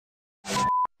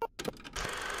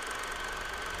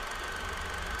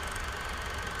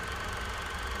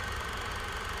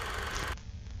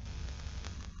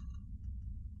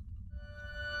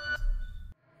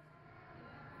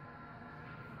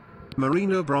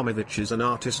Marina Abramovic is an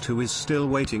artist who is still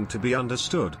waiting to be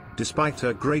understood, despite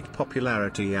her great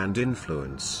popularity and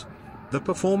influence. The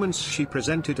performance she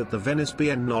presented at the Venice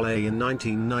Biennale in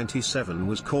 1997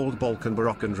 was called Balkan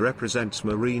Baroque and represents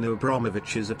Marina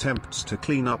Abramovic's attempts to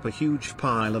clean up a huge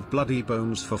pile of bloody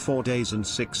bones for 4 days and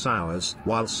 6 hours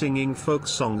while singing folk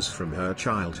songs from her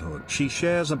childhood. She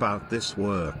shares about this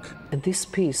work. And this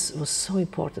piece was so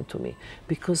important to me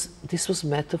because this was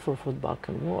metaphor for the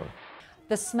Balkan War.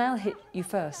 The smell hit you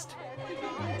first.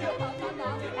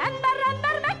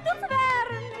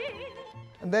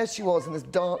 And there she was in this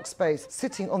dark space,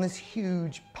 sitting on this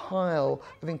huge pile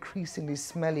of increasingly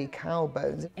smelly cow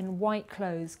bones. In white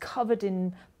clothes, covered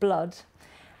in blood,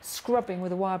 scrubbing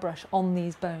with a wire brush on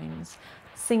these bones,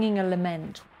 singing a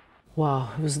lament. Wow,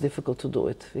 it was difficult to do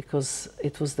it because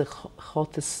it was the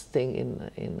hottest thing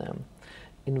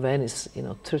in Venice,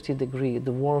 30 degrees,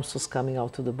 the warmth was coming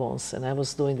out of the bones, and I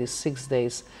was doing this 6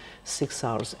 days, 6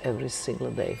 hours every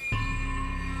single day.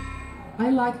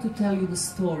 I like to tell you the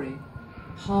story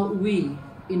how we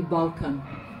in Balkan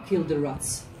kill the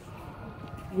rats.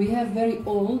 We have very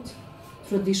old,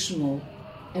 traditional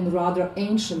and rather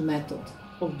ancient method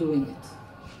of doing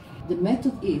it. The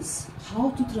method is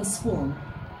how to transform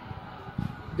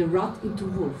the rat into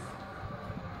wolf,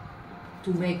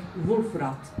 to make wolf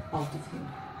rat out of him.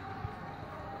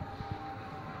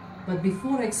 But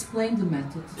before I explain the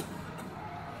method,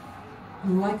 I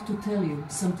would like to tell you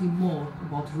something more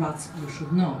about rats you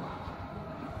should know.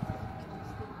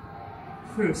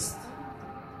 First,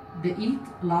 they eat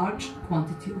large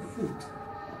quantity of food,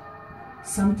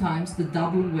 sometimes the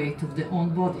double weight of their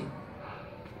own body.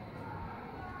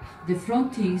 The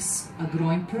front teeth are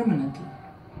growing permanently.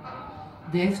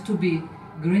 They have to be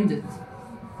grinded.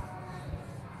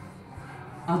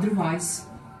 Otherwise,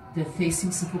 they're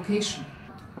facing suffocation.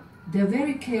 They're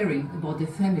very caring about their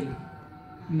family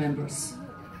members.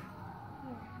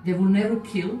 They will never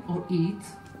kill or eat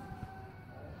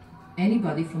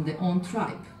anybody from their own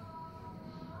tribe.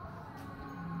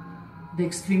 They're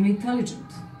extremely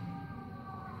intelligent.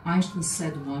 Einstein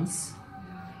said once,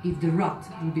 if the rat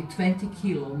will be 20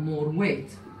 kilo more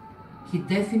weight, he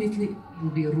definitely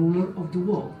will be a ruler of the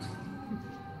world.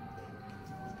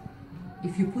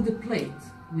 If you put a plate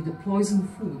with a poisoned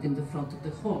food in the front of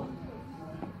the hall,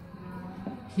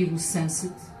 he will sense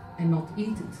it and not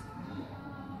eat it.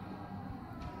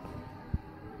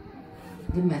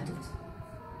 The method.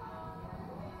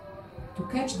 To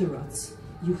catch the rats,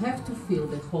 you have to fill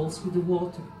the holes with the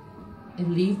water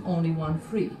and leave only one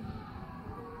free.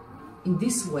 In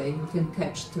this way, you can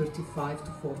catch 35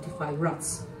 to 45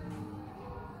 rats.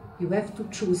 You have to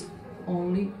choose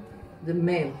only the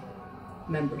male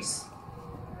members.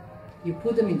 You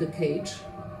put them in the cage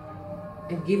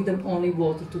and give them only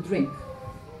water to drink,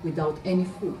 without any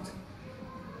food.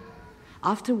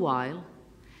 After a while,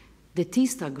 the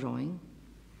teeth start growing,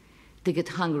 they get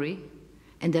hungry,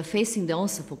 and they're facing their own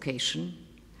suffocation.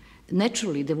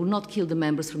 Naturally, they will not kill the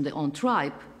members from their own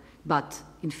tribe, but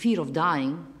in fear of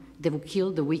dying, they will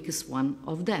kill the weakest one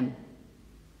of them.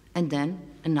 And then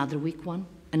another weak one,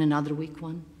 and another weak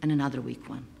one, and another weak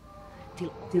one.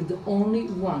 Till the only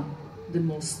one, the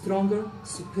most stronger,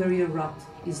 superior rat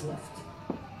is left.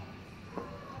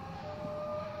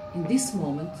 In this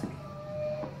moment,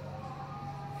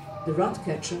 the rat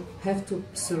catcher have to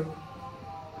observe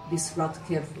this rat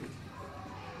carefully.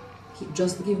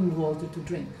 Just give him water to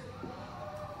drink.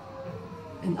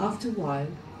 And after a while,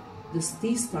 the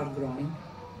teeth start growing,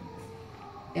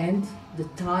 and the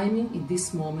timing in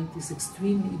this moment is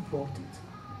extremely important.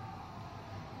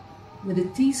 When the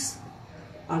teeth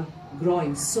are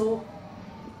growing so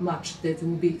much that it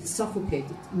will be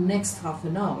suffocated in the next half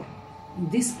an hour, in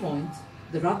this point,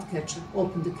 the rat catcher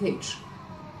open the cage,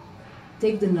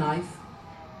 take the knife,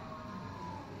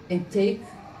 and take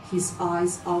his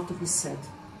eyes out of his head,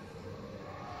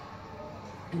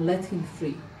 and let him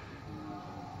free.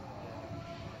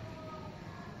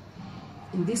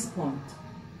 In this point,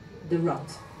 the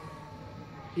rat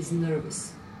is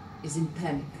nervous, is in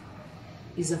panic,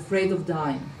 is afraid of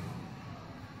dying,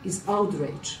 is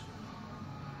outraged.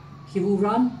 He will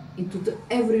run into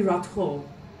every rat hole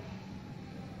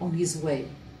on his way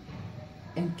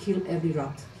and kill every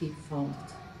rat he found.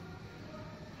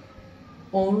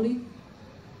 Only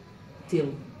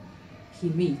till he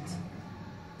meets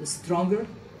the stronger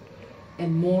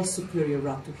and more superior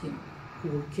rat to him, who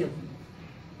will kill him.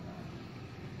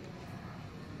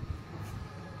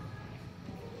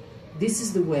 This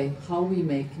is the way how we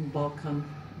make in Balkan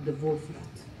the wolf rat.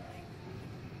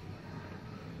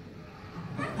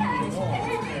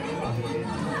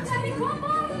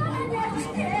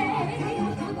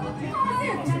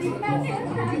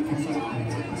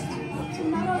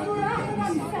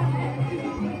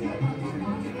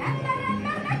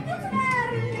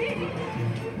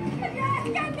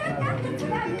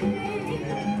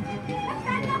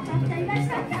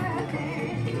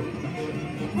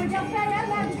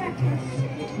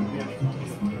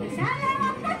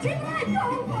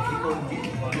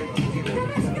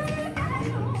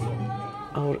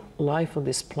 Our life on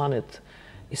this planet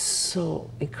is so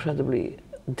incredibly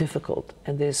difficult,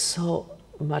 and there's so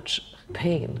much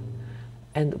pain.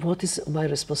 And what is my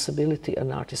responsibility as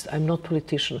an artist? I'm not a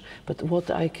politician, but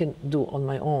what I can do on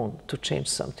my own to change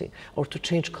something or to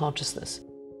change consciousness.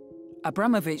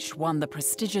 Abramović won the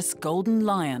prestigious Golden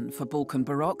Lion for Balkan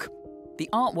Baroque. The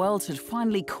art world had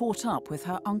finally caught up with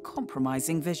her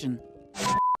uncompromising vision.